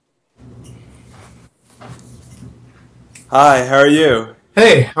Hi, how are you?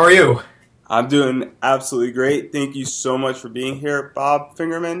 Hey, how are you? I'm doing absolutely great. Thank you so much for being here, Bob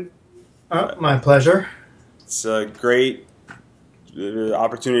Fingerman. Uh, My pleasure. It's a great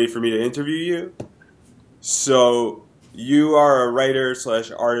opportunity for me to interview you. So, you are a writer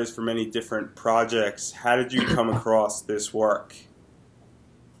slash artist for many different projects. How did you come across this work?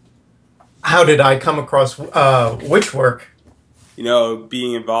 How did I come across which work?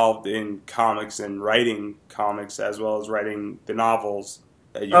 Being involved in comics and writing comics as well as writing the novels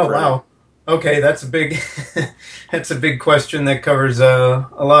that you've Oh, written. wow. Okay, that's a big that's a big question that covers a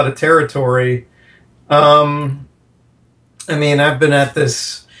lot of territory. Um, I mean, I've been at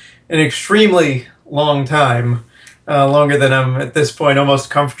this an extremely long time, longer than I'm at this point almost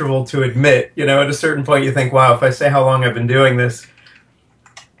comfortable to admit. At a certain point, you think, "Wow, if I say how long I've been doing this,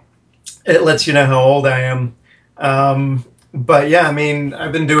 it lets you know how old I am." But yeah, I mean,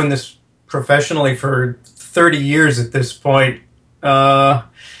 I've been doing this professionally for 30 years at this point. Uh,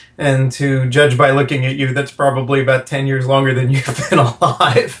 and to judge by looking at you, that's probably about 10 years longer than you've been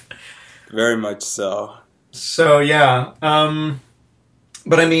alive. Very much so. So yeah,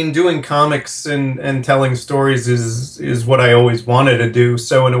 but I mean, doing comics and telling stories is what I always wanted to do.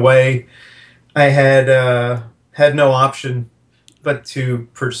 So in a way, I had no option but to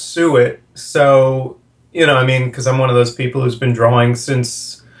pursue it. So, I mean, because I'm one of those people who's been drawing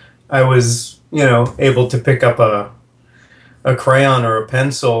since I was, able to pick up a crayon or a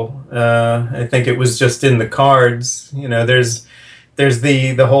pencil. I think it was just in the cards. There's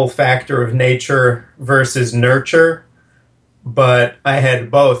the whole factor of nature versus nurture, but I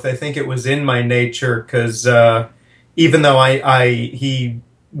had both. I think it was in my nature because even though he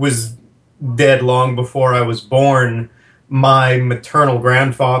was dead long before I was born, my maternal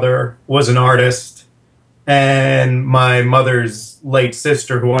grandfather was an artist, and my mother's late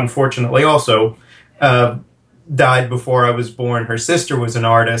sister, who unfortunately also uh, died before I was born, her sister was an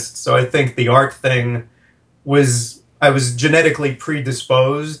artist. So I think the art thing I was genetically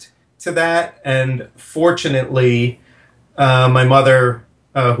predisposed to that, and fortunately, my mother,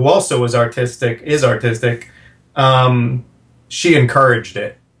 who also is artistic, um, she encouraged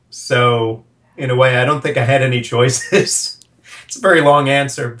it. So, in a way, I don't think I had any choices. It's a very long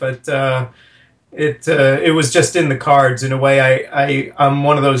answer, but it was just in the cards. In a way, I'm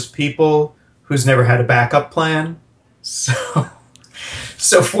one of those people who's never had a backup plan. So,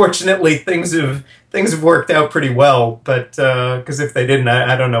 so fortunately, things have worked out pretty well. But because if they didn't,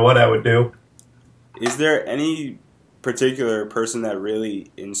 I don't know what I would do. Is there any particular person that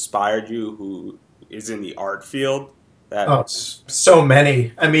really inspired you who is in the art field? Oh, That so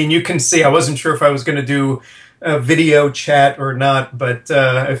many. I mean, you can see I wasn't sure if I was going to do a video chat or not, but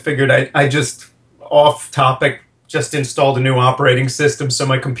I figured I just off topic just installed a new operating system, so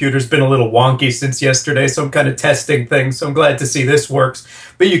my computer's been a little wonky since yesterday, so I'm kind of testing things. So I'm glad to see this works.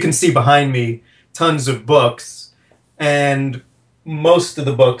 But you can see behind me tons of books, and most of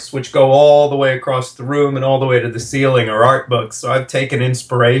the books, which go all the way across the room and all the way to the ceiling, are art books. So I've taken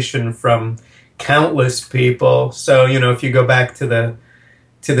inspiration from countless people. So, if you go back to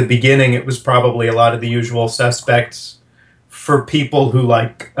the beginning, it was probably a lot of the usual suspects for people who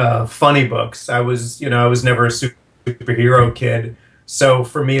like funny books. I was never a superhero kid. So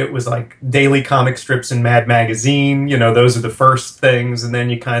for me, it was like daily comic strips in Mad Magazine. Those are the first things, and then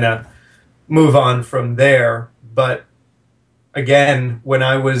you kind of move on from there. But again,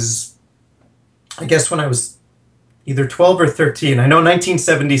 I guess when I was either 12 or 13. I know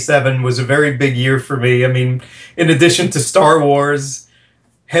 1977 was a very big year for me. I mean, in addition to Star Wars,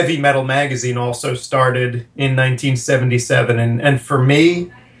 Heavy Metal Magazine also started in 1977. And for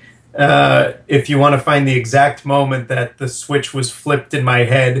me, if you want to find the exact moment that the switch was flipped in my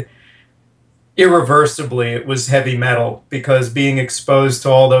head, irreversibly, it was heavy metal because being exposed to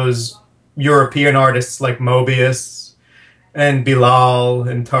all those European artists like Mobius and Bilal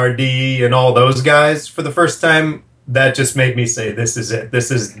and Tardi and all those guys for the first time, that just made me say, this is it.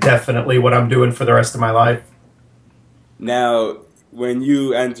 This is definitely what I'm doing for the rest of my life. now when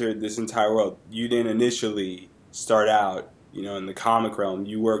you entered this entire world, you didn't initially start out, in the comic realm.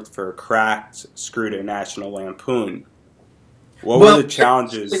 You worked for Cracked, Screwed, and National Lampoon. What were Well, the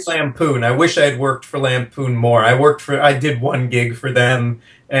challenges? Lampoon. I wish I had worked for Lampoon more. I did one gig for them,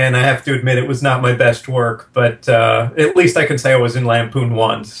 and I have to admit it was not my best work, but at least I can say I was in Lampoon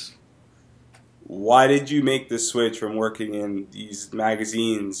once. Why did you make the switch from working in these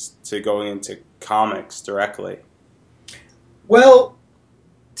magazines to going into comics directly? Well,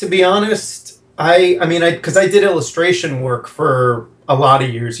 to be honest, because I did illustration work for a lot of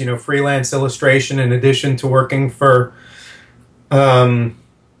years, freelance illustration in addition to working for um,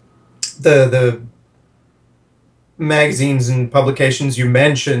 the magazines and publications you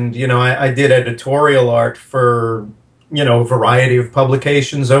mentioned, I did editorial art for, a variety of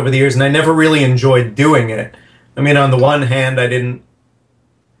publications over the years, and I never really enjoyed doing it. I mean, on the one hand, I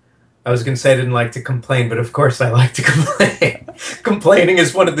was going to say I didn't like to complain, but of course I like to complain. Complaining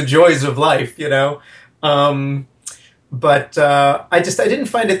is one of the joys of life. But I didn't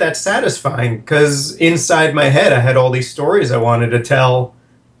find it that satisfying, because inside my head I had all these stories I wanted to tell,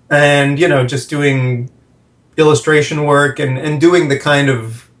 and just doing illustration work and doing the kind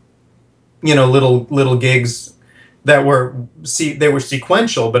of little gigs that were they were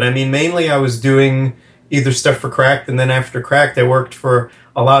sequential. But I mean, mainly I was doing either stuff for Cracked, and then after Cracked I worked for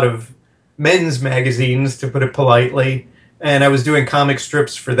a lot of men's magazines, to put it politely. And I was doing comic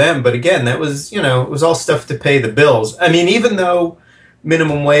strips for them. But again, that was, it was all stuff to pay the bills. I mean, even though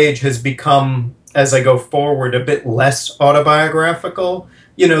minimum wage has become, as I go forward, a bit less autobiographical,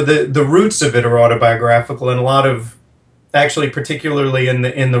 the roots of it are autobiographical. And a lot of, actually, particularly in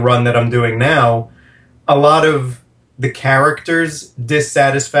the run that I'm doing now, a lot of the character's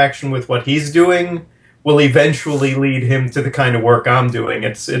dissatisfaction with what he's doing will eventually lead him to the kind of work I'm doing.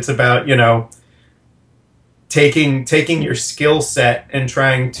 It's about, taking your skill set and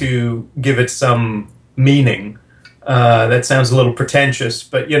trying to give it some meaning. That sounds a little pretentious,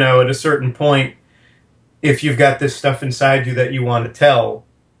 but at a certain point, if you've got this stuff inside you that you want to tell,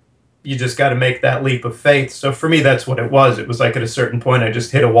 you just got to make that leap of faith. So for me, that's what it was. It was like at a certain point, I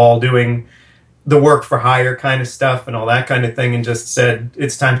just hit a wall doing the work for hire kind of stuff and all that kind of thing, and just said,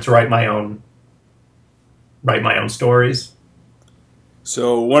 it's time to write my own stories.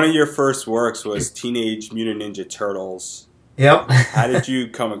 So one of your first works was Teenage Mutant Ninja Turtles. Yep. How did you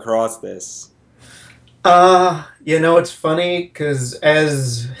come across this? It's funny, because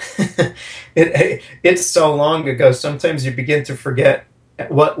as it's so long ago, sometimes you begin to forget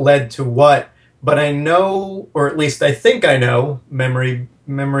what led to what. But I know, or at least I think I know, memory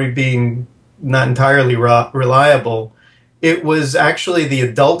being not entirely reliable, it was actually the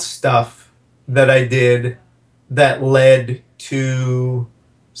adult stuff that I did that led to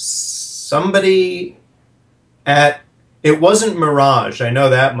somebody it wasn't Mirage, I know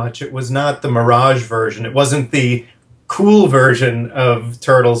that much. It was not the Mirage version. It wasn't the cool version of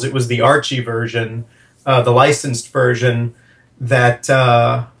Turtles. It was the Archie version, the licensed version that...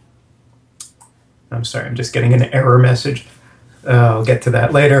 I'm sorry, I'm just getting an error message. I'll get to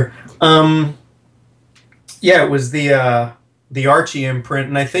that later. It was the Archie imprint,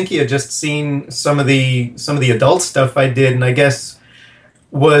 and I think he had just seen some of the adult stuff I did, and I guess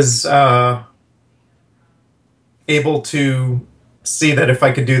was able to see that if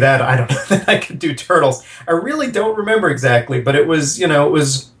I could do that, I don't know that I could do Turtles. I really don't remember exactly, but it was it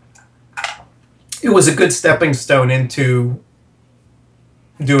was a good stepping stone into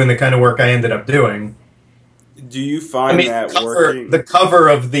doing the kind of work I ended up doing. Do you find working... The cover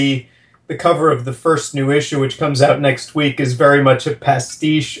of the first new issue, which comes out next week, is very much a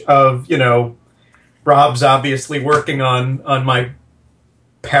pastiche of, Rob's obviously working on my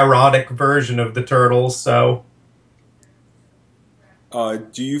parodic version of the Turtles, so...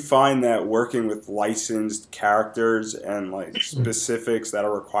 do you find that working with licensed characters and specifics that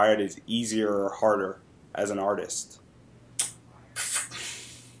are required is easier or harder as an artist?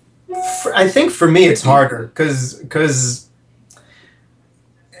 I think for me it's harder, because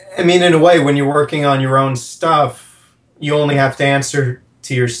I mean, in a way, when you're working on your own stuff, you only have to answer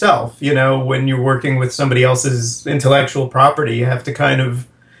to yourself. When you're working with somebody else's intellectual property, you have to kind of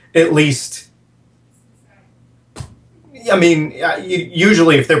at least... I mean,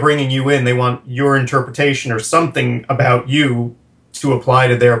 usually if they're bringing you in, they want your interpretation or something about you to apply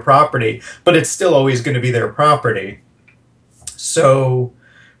to their property, but it's still always going to be their property. So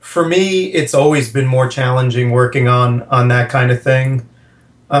for me, it's always been more challenging working on that kind of thing.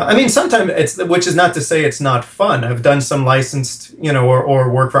 I mean, sometimes which is not to say it's not fun. I've done some licensed,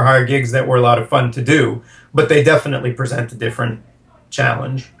 or work for hire gigs that were a lot of fun to do, but they definitely present a different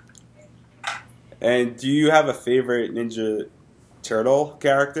challenge. And do you have a favorite Ninja Turtle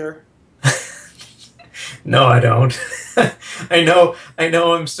character? No, I don't. I know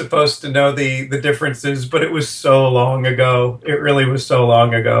I'm supposed to know the differences, but it was so long ago. It really was so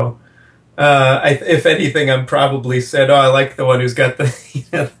long ago. If anything, I'm probably said, I like the one who's got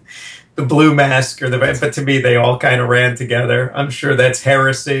the the blue mask, but to me, they all kind of ran together. I'm sure that's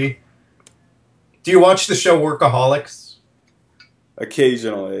heresy. Do you watch the show Workaholics?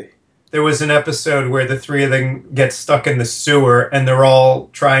 Occasionally. There was an episode where the three of them get stuck in the sewer, and they're all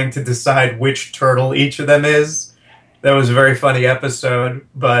trying to decide which turtle each of them is. That was a very funny episode,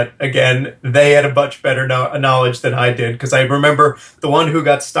 but again, they had a much better knowledge than I did, because I remember the one who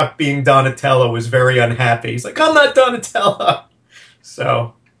got stuck being Donatello was very unhappy. He's like, I'm not Donatello.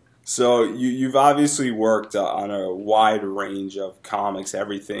 So you've obviously worked on a wide range of comics,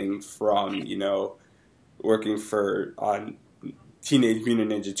 everything from, working on Teenage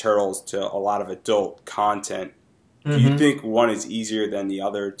Mutant Ninja Turtles to a lot of adult content. Do you think one is easier than the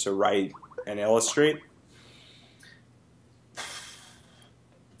other to write and illustrate?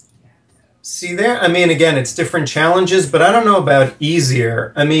 See there, I mean, again, it's different challenges, but I don't know about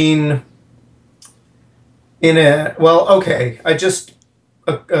easier. I mean, I just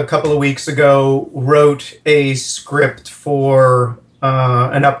a couple of weeks ago wrote a script for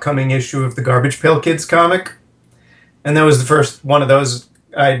an upcoming issue of the Garbage Pail Kids comic, and that was the first one of those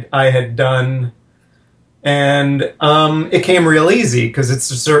I had done, and it came real easy because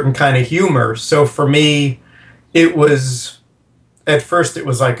it's a certain kind of humor. So for me, it was, at first it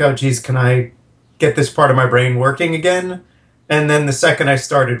was like, oh geez, can I get this part of my brain working again? And then the second I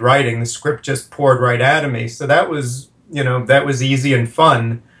started writing, the script just poured right out of me. So that was easy and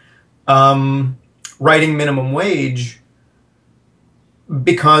fun. Writing Minimum Wage,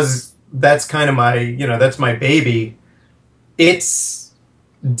 because that's kind of that's my baby. It's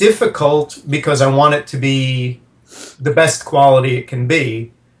difficult because I want it to be the best quality it can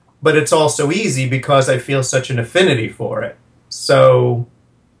be, but it's also easy because I feel such an affinity for it. So,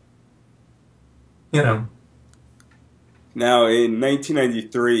 Now, in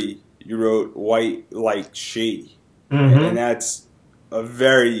 1993, you wrote White Like She, and that's a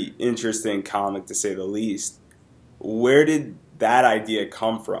very interesting comic, to say the least. Where did that idea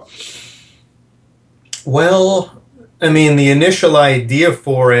come from? Well, I mean, the initial idea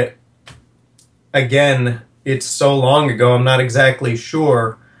for it, again, it's so long ago, I'm not exactly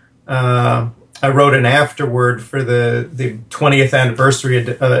sure. I wrote an afterword for the 20th anniversary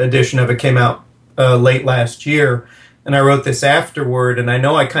edition of it, came out late last year, and I wrote this afterword, and I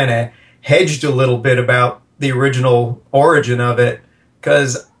know I kind of hedged a little bit about the original origin of it,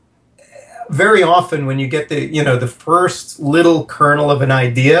 because very often when you get the first little kernel of an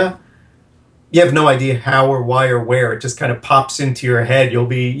idea, you have no idea how or why or where. It just kind of pops into your head. You'll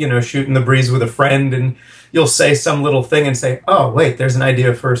be, shooting the breeze with a friend, and you'll say some little thing and say, oh, wait, there's an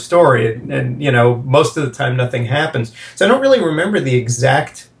idea for a story. And most of the time nothing happens. So I don't really remember the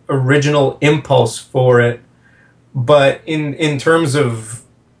exact original impulse for it. But in terms of,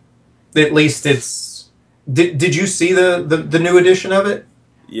 at least it's, did you see the new edition of it?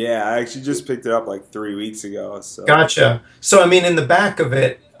 Yeah, I actually just picked it up like 3 weeks ago. So. Gotcha. So, I mean, in the back of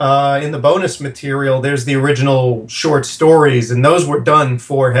it, in the bonus material, there's the original short stories, and those were done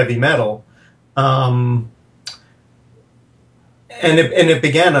for Heavy Metal. And it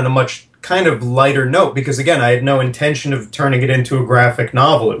began on a much kind of lighter note, because, again, I had no intention of turning it into a graphic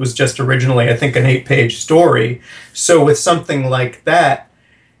novel. It was just originally, I think, an 8-page story. So with something like that,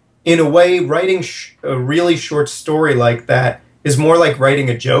 in a way, writing a really short story like that is more like writing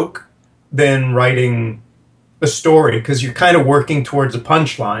a joke than writing a story, because you're kind of working towards a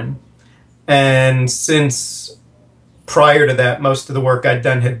punchline. And since prior to that, most of the work I'd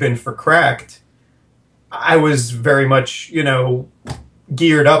done had been for Cracked, I was very much,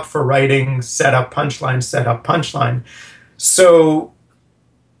 geared up for writing setup, punchline. So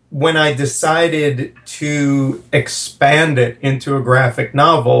when I decided to expand it into a graphic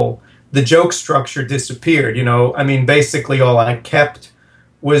novel, the joke structure disappeared. Basically all I kept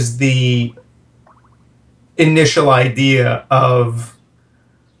was the initial idea of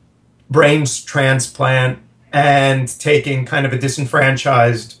brain transplant and taking kind of a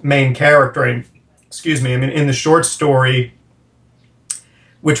disenfranchised main character. In the short story,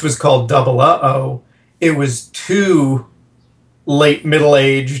 which was called Double Uh-Oh, it was two late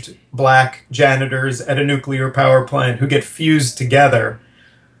middle-aged black janitors at a nuclear power plant who get fused together.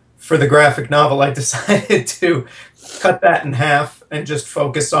 For the graphic novel, I decided to cut that in half and just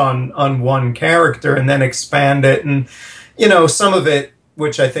focus on one character, and then expand it. And, some of it,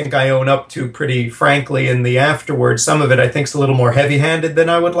 which I think I own up to pretty frankly in the afterward, some of it I think is a little more heavy-handed than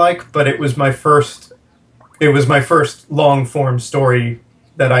I would like, but it was my first long-form story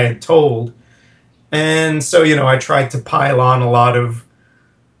that I had told. And so, I tried to pile on a lot of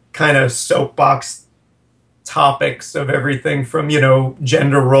kind of soapbox topics of everything from,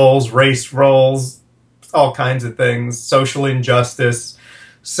 gender roles, race roles, all kinds of things, social injustice.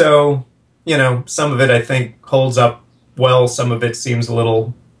 So, some of it I think holds up well. Some of it seems a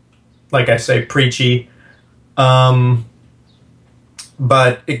little, like I say, preachy. But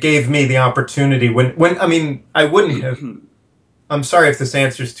it gave me the opportunity when I wouldn't have I'm sorry if this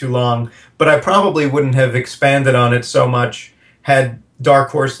answer's too long, but I probably wouldn't have expanded on it so much had Dark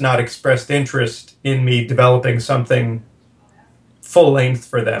Horse not expressed interest in me developing something full length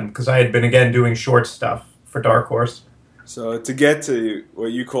for them, because I had been, again, doing short stuff for Dark Horse. So to get to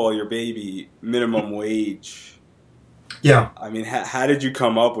what you call your baby, minimum wage. Yeah. I mean, how did you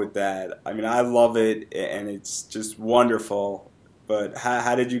come up with that? I mean, I love it, and it's just wonderful. But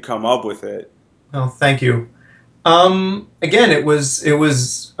how did you come up with it? Well, thank you. Again, it was.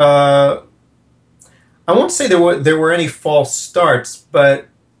 I won't say there were any false starts, but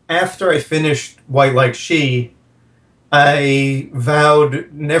after I finished White Like She, I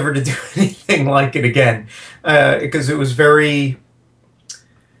vowed never to do anything like it again, because it was very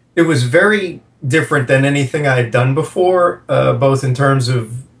different than anything I had done before, both in terms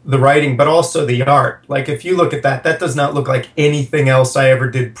of the writing, but also the art. Like, if you look at that does not look like anything else I ever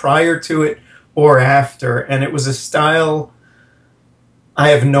did prior to it or after. And it was a style, I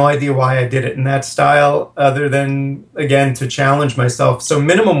have no idea why I did it in that style, other than, again, to challenge myself. So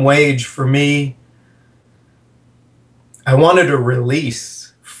minimum wage for me, I wanted a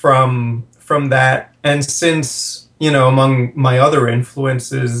release from that. And since, among my other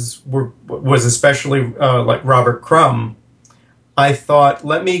influences was especially like Robert Crumb, I thought,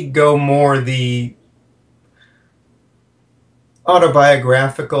 let me go more the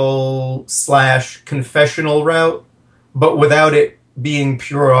autobiographical / confessional route, but without it being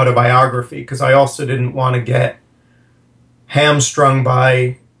pure autobiography, because I also didn't want to get hamstrung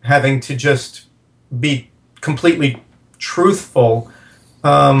by having to just be completely truthful,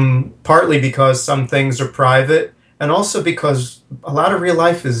 partly because some things are private, and also because a lot of real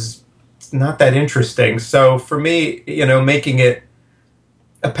life is not that interesting. So for me, making it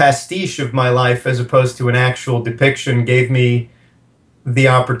a pastiche of my life as opposed to an actual depiction gave me the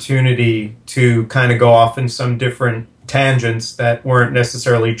opportunity to kind of go off in some different tangents that weren't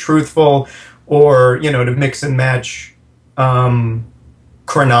necessarily truthful, or, to mix and match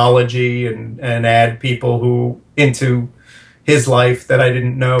chronology and add people who into his life that I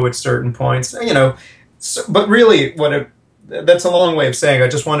didn't know at certain points, So, but really, that's a long way of saying I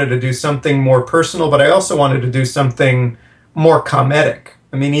just wanted to do something more personal, but I also wanted to do something more comedic.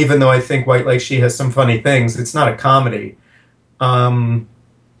 I mean, even though I think White Like She has some funny things, it's not a comedy.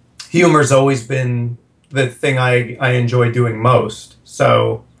 Humor's always been the thing I enjoy doing most.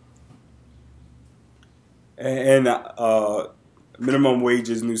 So, and Minimum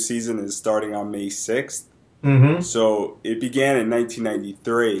Wage's new season is starting on May 6th. mm-hmm. So it began in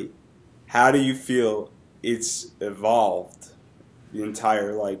 1993. How do you feel it's evolved, the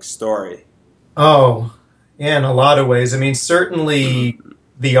entire story? Oh, yeah, in a lot of ways. I mean, certainly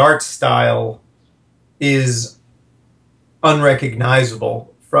the art style is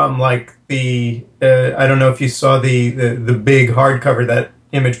unrecognizable from the I don't know if you saw the big hardcover that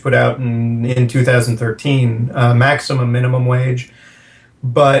Image put out in 2013, Maximum Minimum Wage.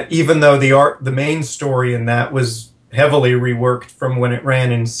 But even though the main story in that was heavily reworked from when it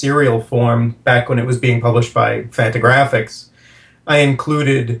ran in serial form back when it was being published by Fantagraphics, I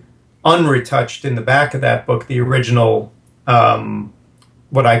included unretouched in the back of that book the original,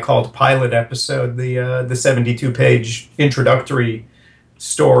 what I called pilot episode, the 72-page introductory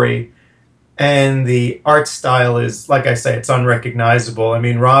story. And the art style is, like I say, it's unrecognizable. I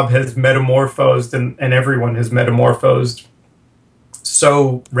mean, Rob has metamorphosed, and everyone has metamorphosed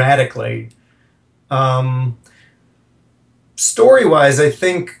so radically. Story-wise, I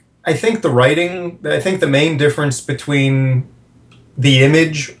think the writing, I think the main difference between the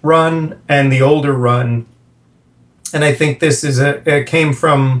Image run and the older run, and I think this it came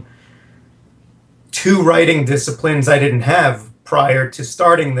from two writing disciplines I didn't have prior to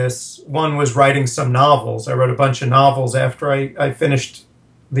starting this. One was writing some novels. I wrote a bunch of novels after I finished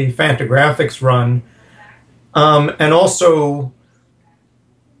the Fantagraphics run, and also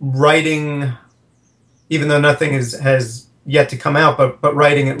writing, even though nothing has yet to come out, but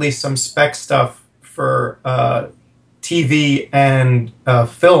writing at least some spec stuff for TV and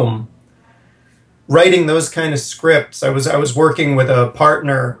film. Writing those kind of scripts, I was working with a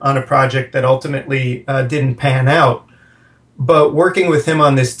partner on a project that ultimately didn't pan out, but working with him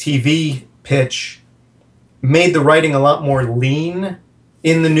on this TV pitch made the writing a lot more lean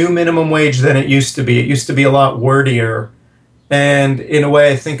in the new Minimum Wage than it used to be. It used to be a lot wordier, and in a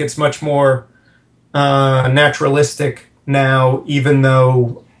way I think it's much more naturalistic now, even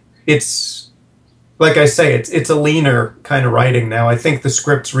though it's, like I say, it's a leaner kind of writing now. I think the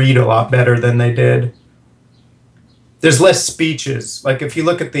scripts read a lot better than they did. There's less speeches. Like, if you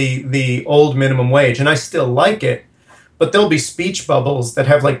look at the old Minimum Wage, and I still like it, but there'll be speech bubbles that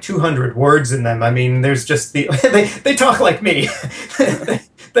have like 200 words in them. I mean, there's just they talk like me.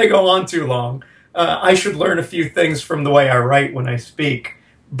 They go on too long. I should learn a few things from the way I write when I speak,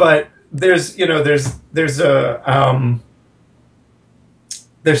 but there's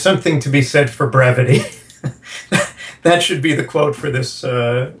something to be said for brevity. That should be the quote for this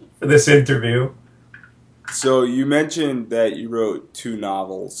interview. So you mentioned that you wrote 2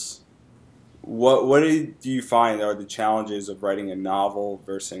 novels. What do you find are the challenges of writing a novel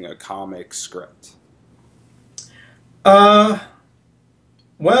versus a comic script? Well,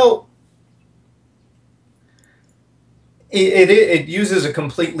 it uses a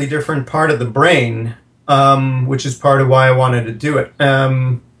completely different part of the brain, which is part of why I wanted to do it. I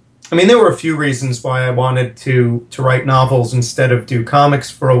mean, there were a few reasons why I wanted to write novels instead of do comics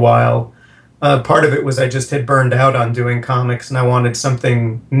for a while. Part of it was I just had burned out on doing comics and I wanted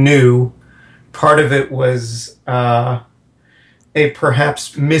something new. Part of it was a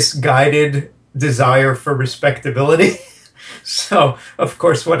perhaps misguided desire for respectability. So, of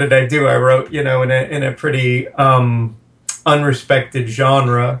course, what did I do? I wrote, in a pretty unrespected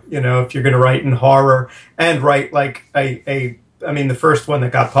genre. If you're going to write in horror and write like I mean, the first one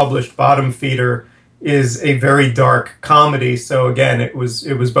that got published, Bottom Feeder, is a very dark comedy. So again, it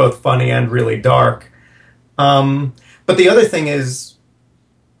was both funny and really dark. But the other thing is,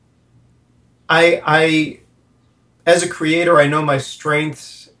 I as a creator, I know my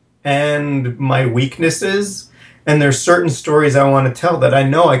strengths and my weaknesses, and there's certain stories I want to tell that I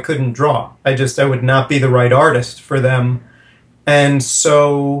know I couldn't draw. I would not be the right artist for them, and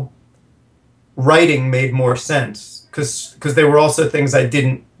so writing made more sense. Because they were also things I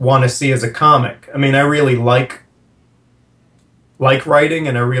didn't want to see as a comic. I mean, I really like writing,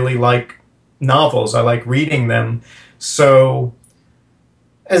 and I really like novels. I like reading them. So,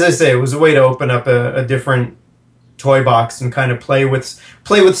 as I say, it was a way to open up a different toy box and kind of play with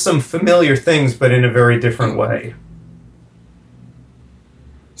some familiar things, but in a very different way.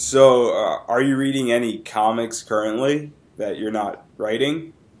 So, are you reading any comics currently that you're not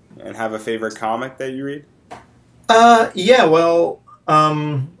writing, and have a favorite comic that you read? Yeah, well, I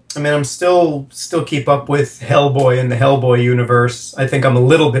mean, I'm still keep up with Hellboy and the Hellboy universe. I think I'm a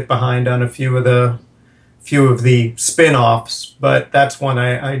little bit behind on a few of the spin-offs, but that's one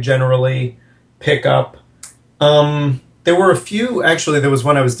I generally pick up. There were a few, actually, there was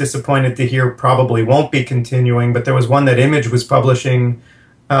one I was disappointed to hear probably won't be continuing, but there was one that Image was publishing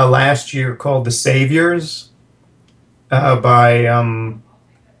last year called The Saviors by...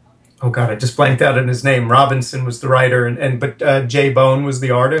 oh God, I just blanked out on his name. Robinson was the writer, but Jay Bone was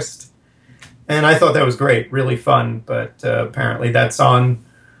the artist. And I thought that was great, really fun. But apparently that's on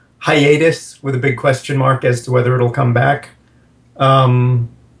hiatus with a big question mark as to whether it'll come back.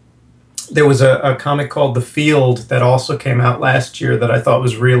 There was a comic called The Field that also came out last year that I thought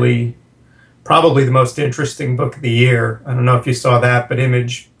was really probably the most interesting book of the year. I don't know if you saw that, but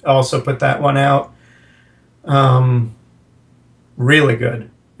Image also put that one out. Really good.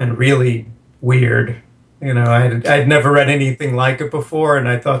 And really weird. I'd never read anything like it before, and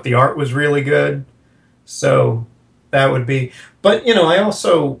I thought the art was really good. So that would be. But I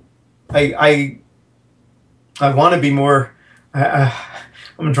also I want to be more.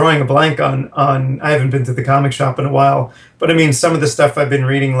 I'm drawing a blank on. I haven't been to the comic shop in a while, but I mean, some of the stuff I've been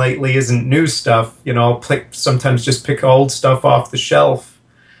reading lately isn't new stuff. I'll sometimes just pick old stuff off the shelf.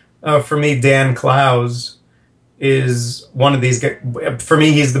 For me, Dan Clowes is one of these guys. For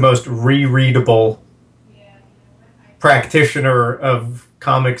me, he's the most rereadable practitioner of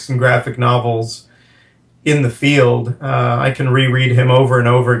comics and graphic novels in the field. I can reread him over and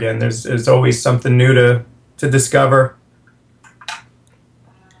over again. There's always something new to discover.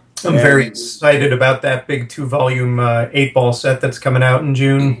 I'm very excited about that big 2-volume 8-ball set that's coming out in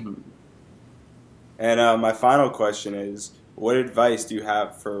June. And my final question is, what advice do you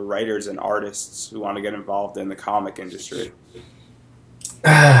have for writers and artists who want to get involved in the comic industry?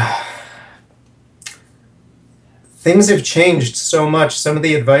 Things have changed so much. Some of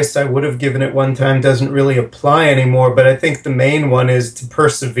the advice I would have given at one time doesn't really apply anymore, but I think the main one is to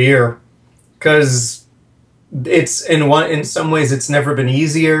persevere, because it's in some ways it's never been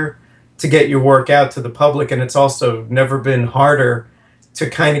easier to get your work out to the public, and it's also never been harder to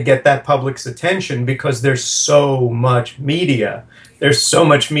kind of get that public's attention, because there's so much media. There's so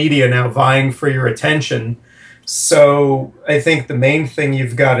much media now vying for your attention. So I think the main thing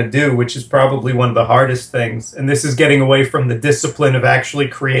you've got to do, which is probably one of the hardest things, and this is getting away from the discipline of actually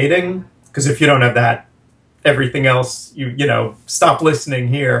creating, because if you don't have that, everything else, stop listening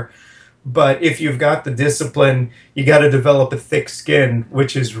here. But if you've got the discipline, you got to develop a thick skin,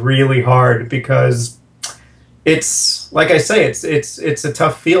 which is really hard, because it's like I say, it's a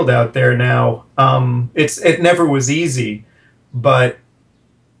tough field out there now. It never was easy, but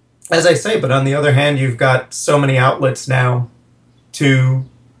as I say, but on the other hand, you've got so many outlets now to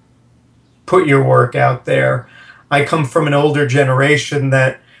put your work out there. I come from an older generation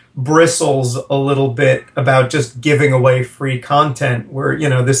that bristles a little bit about just giving away free content, where,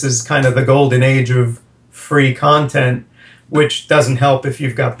 this is kind of the golden age of free content, which doesn't help if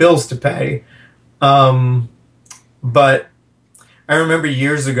you've got bills to pay. But I remember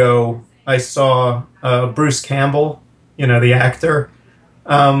years ago, I saw Bruce Campbell, the actor,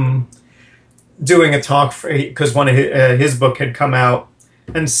 doing a talk because one of his book had come out,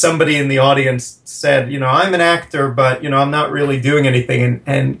 and somebody in the audience said, I'm an actor, but, I'm not really doing anything.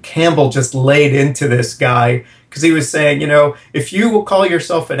 And Campbell just laid into this guy because he was saying, if you will call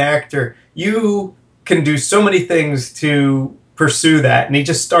yourself an actor, you can do so many things to pursue that. And he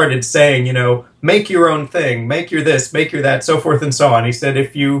just started saying, make your own thing, make your this, make your that, so forth and so on. He said,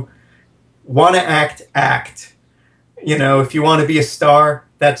 if you want to act, act. If you want to be a star,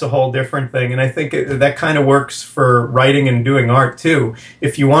 that's a whole different thing. And I think that kind of works for writing and doing art too.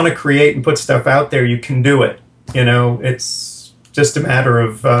 If you want to create and put stuff out there, you can do it. It's just a matter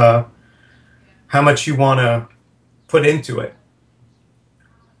of how much you want to put into it.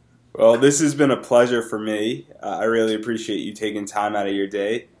 Well, this has been a pleasure for me. I really appreciate you taking time out of your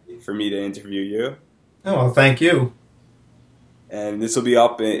day for me to interview you. Oh, well, thank you. And this will be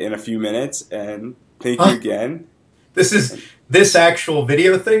up in a few minutes. And thank you again. This actual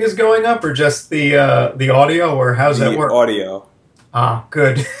video thing is going up, or just the audio, or how's that work? Audio. Ah,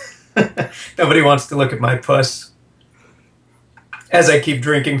 good. Nobody wants to look at my puss as I keep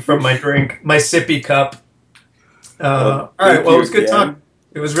drinking from my sippy cup. All right. Well, it was good talk.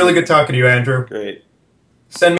 It was really good talking to you, Andrew. Great. Send me